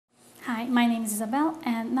Hi, my name is Isabel,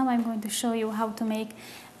 and now I'm going to show you how to make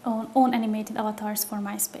own animated avatars for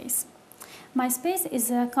MySpace. MySpace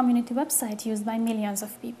is a community website used by millions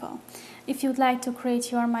of people. If you'd like to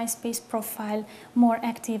create your MySpace profile more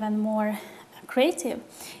active and more creative,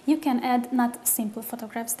 you can add not simple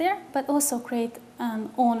photographs there, but also create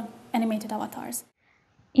own animated avatars.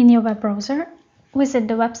 In your web browser, visit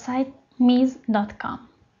the website my's.com.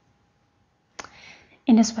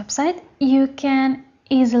 In this website, you can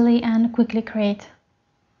easily and quickly create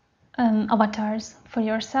avatars for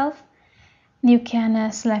yourself. You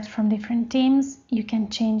can select from different themes, you can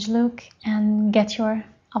change look and get your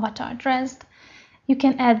avatar dressed. You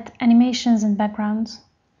can add animations and backgrounds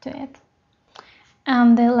to it.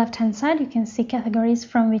 On the left hand side, you can see categories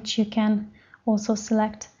from which you can also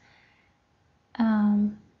select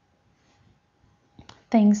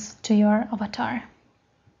things to your avatar.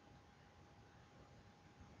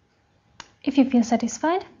 If you feel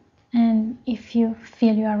satisfied and if you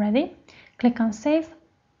feel you are ready, click on Save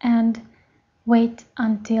and wait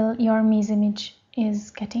until your Mies image is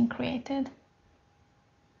getting created.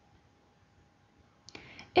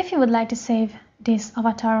 If you would like to save this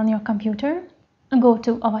avatar on your computer, go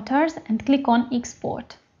to Avatars and click on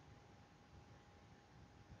Export.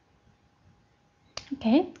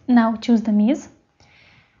 Okay, now choose the Mies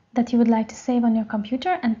that you would like to save on your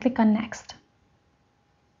computer and click on Next.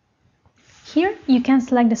 Here you can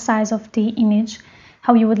select the size of the image,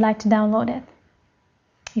 how you would like to download it.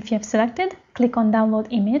 If you have selected, click on Download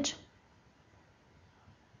Image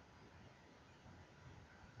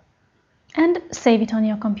and save it on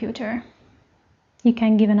your computer. You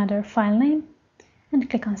can give another file name and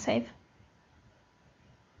click on Save.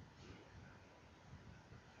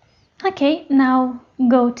 Okay, now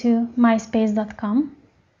go to myspace.com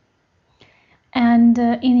and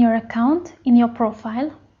in your account, in your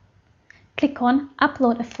profile, click on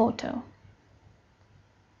Upload a photo.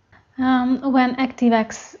 When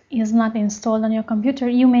ActiveX is not installed on your computer,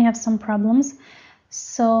 you may have some problems,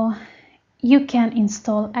 so you can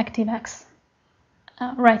install ActiveX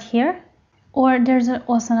right here, or there's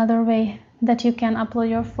also another way that you can upload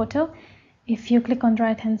your photo if you click on the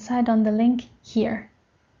right hand side on the link here.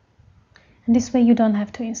 And this way you don't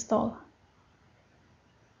have to install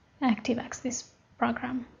ActiveX, this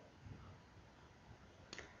program.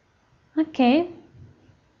 Okay,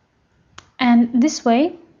 and this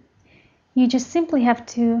way you just simply have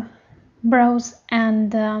to browse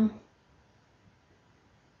and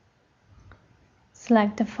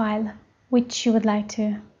select the file which you would like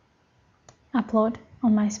to upload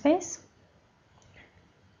on MySpace.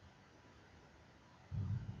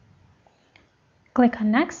 Click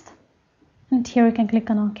on Next, and here you can click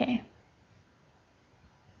on OK.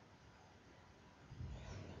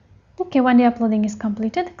 Okay, when the uploading is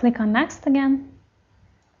completed, click on Next again.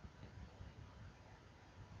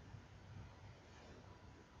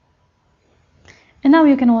 And now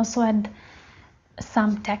you can also add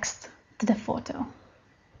some text to the photo.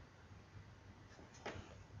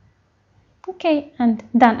 Okay, and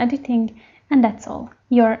done editing, and that's all.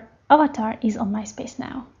 Your avatar is on MySpace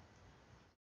now.